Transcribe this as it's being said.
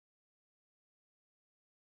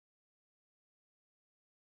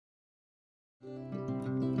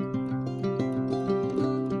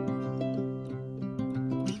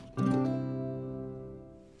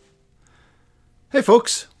Hey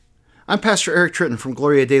folks, I'm Pastor Eric Tritton from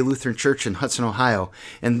Gloria Dei Lutheran Church in Hudson, Ohio,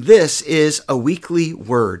 and this is a weekly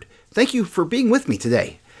word. Thank you for being with me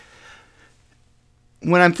today.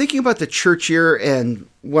 When I'm thinking about the church year and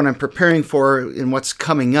what I'm preparing for and what's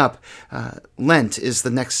coming up, Lent is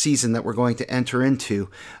the next season that we're going to enter into.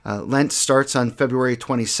 Lent starts on February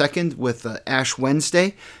 22nd with Ash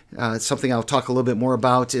Wednesday. It's something I'll talk a little bit more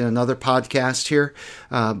about in another podcast here.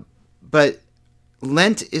 But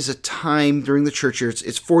Lent is a time during the church year.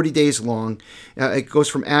 It's 40 days long. It goes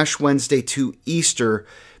from Ash Wednesday to Easter,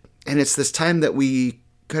 and it's this time that we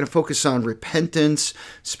kind of focus on repentance,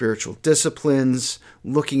 spiritual disciplines,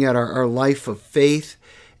 looking at our life of faith,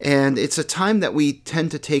 and it's a time that we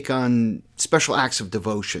tend to take on special acts of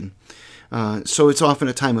devotion. So it's often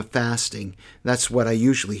a time of fasting. That's what I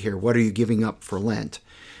usually hear. What are you giving up for Lent?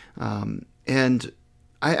 And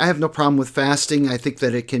I have no problem with fasting. I think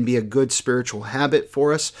that it can be a good spiritual habit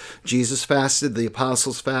for us. Jesus fasted, the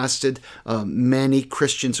apostles fasted, many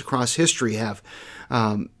Christians across history have.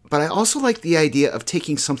 But I also like the idea of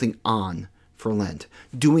taking something on for Lent,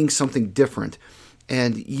 doing something different,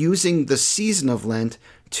 and using the season of Lent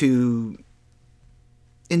to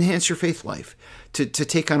enhance your faith life, to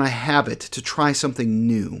take on a habit, to try something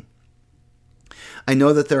new. I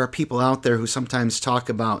know that there are people out there who sometimes talk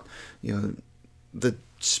about, the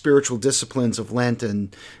spiritual disciplines of Lent,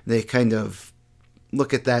 and they kind of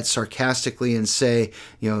look at that sarcastically and say,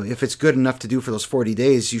 if it's good enough to do for those 40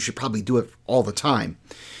 days, you should probably do it all the time.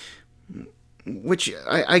 Which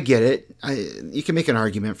I get it. You can make an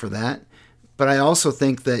argument for that. But I also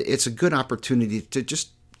think that it's a good opportunity to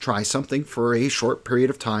just try something for a short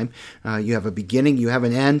period of time. You have a beginning, you have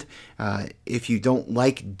an end. If you don't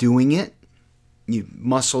like doing it, you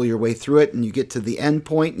muscle your way through it and you get to the end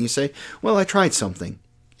point and you say, well, I tried something.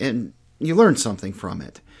 And you learn something from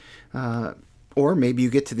it. Or maybe you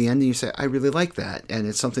get to the end and you say, I really like that. And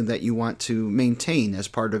it's something that you want to maintain as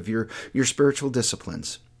part of your spiritual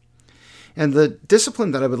disciplines. And the discipline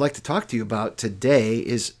that I would like to talk to you about today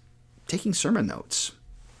is taking sermon notes,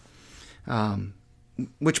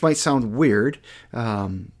 which might sound weird.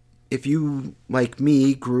 If you, like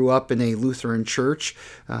me, grew up in a Lutheran church,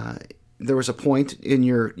 there was a point in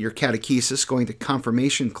your catechesis going to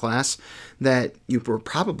confirmation class that you were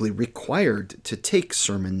probably required to take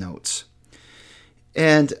sermon notes.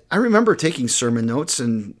 And I remember taking sermon notes,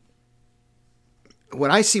 and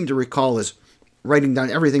what I seem to recall is writing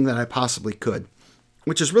down everything that I possibly could,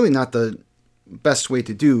 which is really not the best way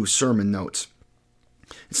to do sermon notes.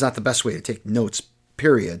 It's not the best way to take notes,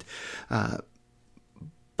 period.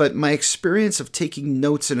 But my experience of taking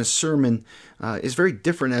notes in a sermon is very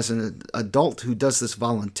different as an adult who does this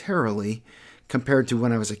voluntarily compared to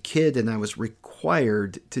when I was a kid and I was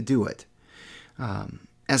required to do it.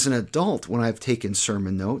 As an adult, when I've taken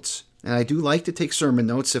sermon notes, and I do like to take sermon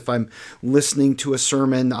notes if I'm listening to a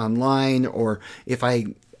sermon online or if I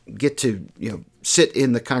get to sit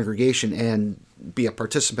in the congregation and be a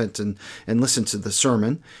participant and listen to the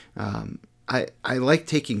sermon, I like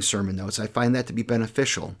taking sermon notes. I find that to be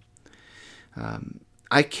beneficial.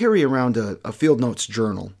 I carry around a Field Notes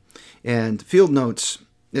journal, and Field Notes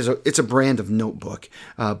it's a brand of notebook,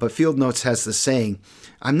 but Field Notes has the saying,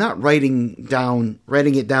 I'm not writing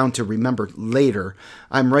it down to remember later.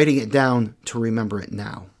 I'm writing it down to remember it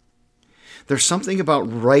now. There's something about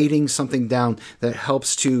writing something down that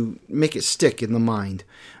helps to make it stick in the mind,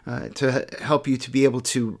 to help you to be able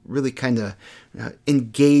to really kind of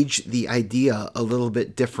engage the idea a little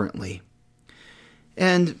bit differently.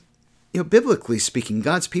 And, biblically speaking,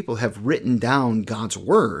 God's people have written down God's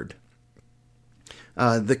word.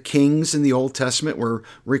 The kings in the Old Testament were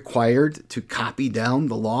required to copy down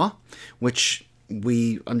the law, which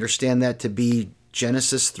we understand that to be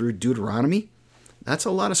Genesis through Deuteronomy. That's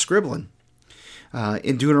a lot of scribbling.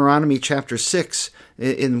 In Deuteronomy chapter 6,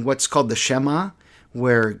 in what's called the Shema,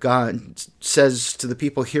 where God says to the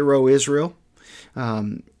people, Hear, O Israel,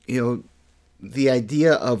 the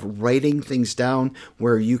idea of writing things down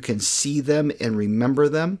where you can see them and remember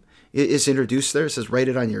them is introduced there. It says, write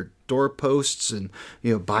it on your doorposts and,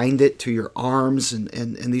 bind it to your arms and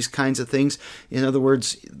these kinds of things. In other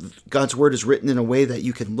words, God's word is written in a way that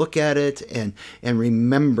you can look at it and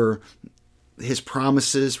remember his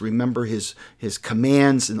promises, remember his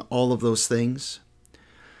commands and all of those things.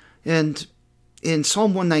 And in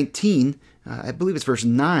Psalm 119, I believe it's verse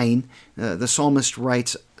 9, the psalmist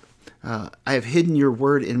writes, I have hidden your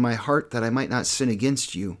word in my heart that I might not sin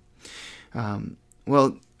against you.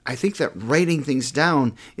 Well, I think that writing things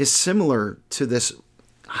down is similar to this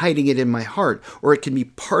hiding it in my heart, or it can be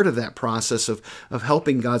part of that process of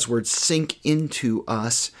helping God's word sink into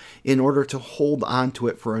us in order to hold on to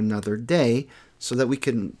it for another day so that we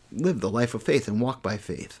can live the life of faith and walk by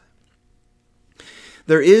faith.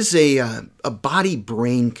 There is a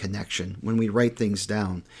body-brain connection when we write things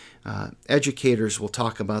down. Educators will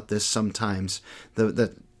talk about this sometimes.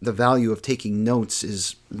 The value of taking notes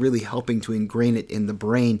is really helping to ingrain it in the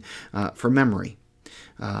brain for memory.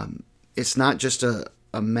 It's not just a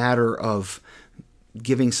matter of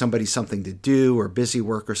giving somebody something to do or busy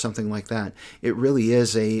work or something like that. It really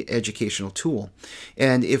is a educational tool.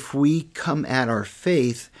 And if we come at our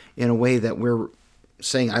faith in a way that we're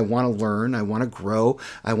saying, I want to learn, I want to grow,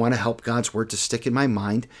 I want to help God's word to stick in my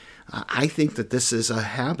mind, I think that this is a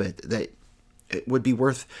habit that it would be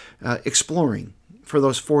worth exploring for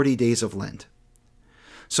those 40 days of Lent.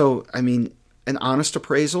 So, an honest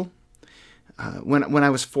appraisal. When I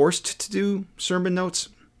was forced to do sermon notes,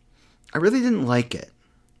 I really didn't like it.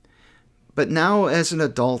 But now as an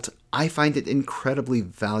adult, I find it incredibly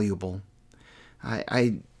valuable.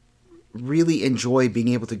 I really enjoy being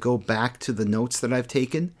able to go back to the notes that I've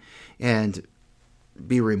taken and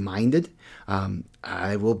be reminded.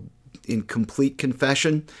 I will, in complete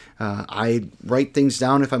confession, I write things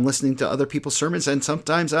down if I'm listening to other people's sermons, and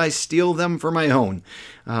sometimes I steal them for my own.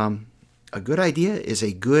 A good idea is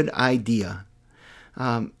a good idea.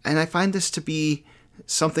 And I find this to be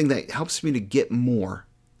something that helps me to get more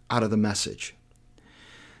out of the message.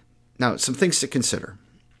 Now, some things to consider.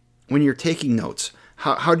 When you're taking notes,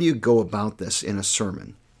 how do you go about this in a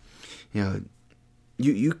sermon?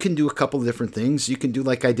 You can do a couple of different things. You can do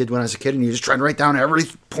like I did when I was a kid, and you just try to write down every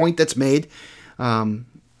point that's made.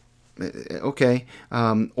 Okay.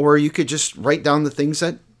 Or you could just write down the things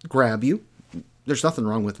that grab you. There's nothing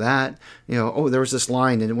wrong with that. There was this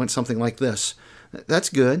line, and it went something like this. That's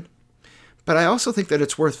good. But I also think that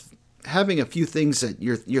it's worth having a few things that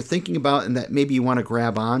you're thinking about and that maybe you want to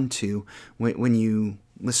grab onto when you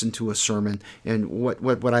listen to a sermon, and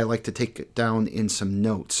what I like to take down in some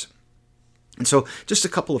notes. And so just a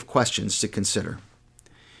couple of questions to consider.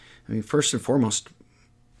 First and foremost,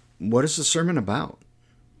 what is the sermon about?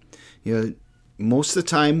 Most of the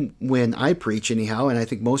time when I preach anyhow, and I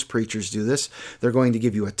think most preachers do this, they're going to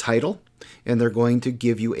give you a title and they're going to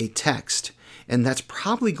give you a text. And that's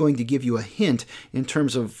probably going to give you a hint in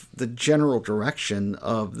terms of the general direction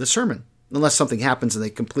of the sermon. Unless something happens and they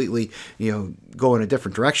completely, go in a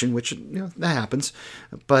different direction, which, that happens.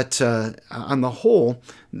 But on the whole,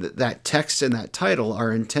 that text and that title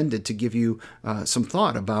are intended to give you some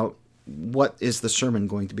thought about what is the sermon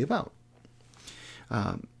going to be about.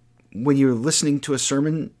 When you're listening to a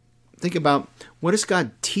sermon, think about, what is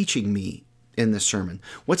God teaching me in this sermon?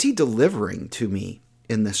 What's he delivering to me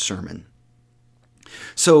in this sermon?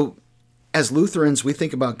 So, as Lutherans, we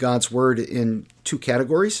think about God's word in two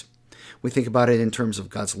categories. We think about it in terms of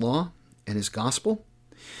God's law and his gospel.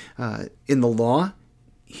 In the law,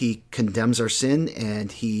 he condemns our sin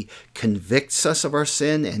and he convicts us of our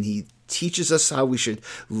sin and he teaches us how we should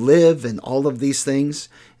live and all of these things.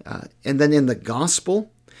 And then in the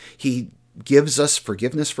gospel, he gives us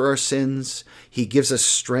forgiveness for our sins. He gives us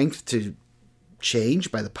strength to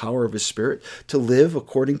change by the power of his Spirit, to live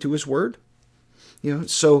according to his word.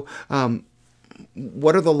 So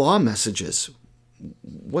what are the law messages?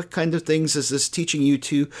 What kind of things is this teaching you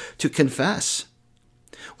to confess?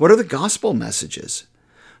 What are the gospel messages?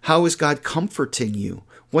 How is God comforting you?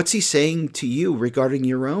 What's he saying to you regarding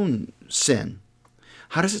your own sin?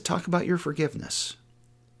 How does it talk about your forgiveness?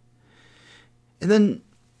 And then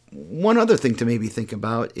one other thing to maybe think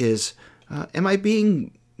about is, am I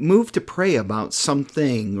being moved to pray about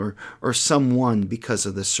something or someone because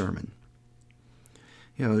of this sermon?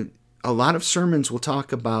 A lot of sermons will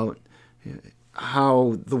talk about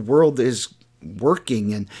how the world is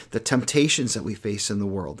working and the temptations that we face in the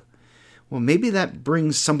world. Well, maybe that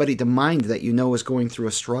brings somebody to mind that is going through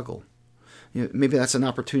a struggle. Maybe that's an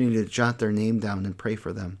opportunity to jot their name down and pray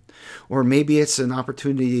for them. Or maybe it's an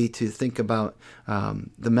opportunity to think about,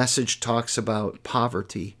 the message talks about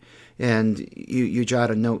poverty, and you jot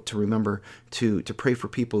a note to remember to pray for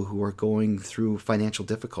people who are going through financial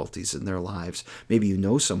difficulties in their lives. Maybe you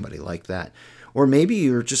know somebody like that. Or maybe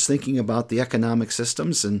you're just thinking about the economic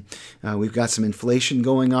systems, and we've got some inflation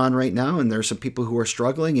going on right now, and there's some people who are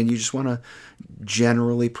struggling, and you just want to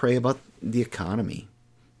generally pray about the economy.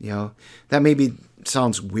 That maybe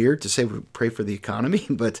sounds weird to say we pray for the economy,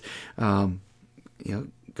 but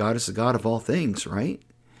God is the God of all things, right?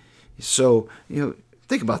 So,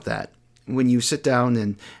 think about that when you sit down,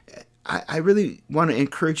 and I really want to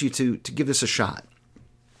encourage you to give this a shot.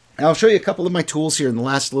 I'll show you a couple of my tools here in the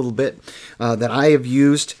last little bit that I have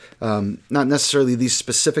used, not necessarily these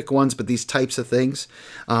specific ones, but these types of things.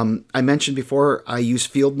 I mentioned before I use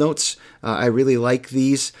Field Notes. I really like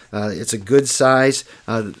these. It's a good size.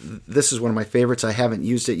 This is one of my favorites. I haven't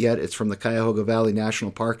used it yet. It's from the Cuyahoga Valley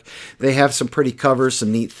National Park. They have some pretty covers,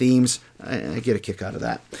 some neat themes. I get a kick out of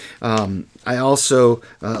that. I also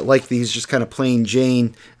like these just kind of plain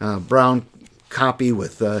Jane brown copy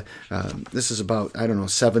with this is about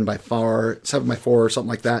 7 by 4 or something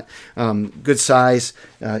like that. Good size,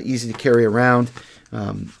 easy to carry around.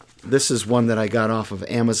 This is one that I got off of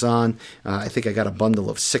Amazon. I think I got a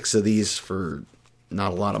bundle of 6 of these for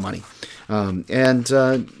not a lot of money, and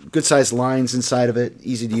good size lines inside of it,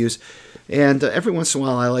 easy to use. And every once in a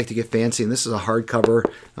while I like to get fancy, and this is a hardcover.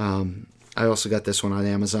 I also got this one on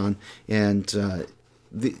Amazon, and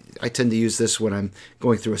I tend to use this when I'm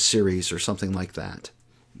going through a series or something like that,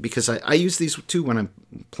 because I use these too when I'm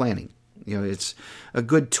planning. It's a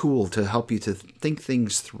good tool to help you to think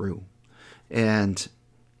things through. And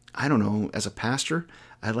I don't know, as a pastor,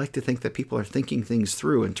 I like to think that people are thinking things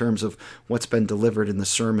through in terms of what's been delivered in the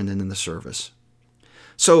sermon and in the service.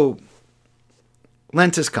 So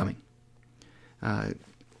Lent is coming.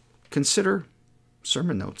 Consider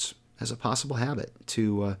sermon notes as a possible habit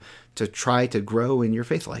to try to grow in your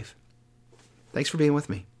faith life. Thanks for being with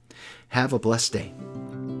me. Have a blessed day.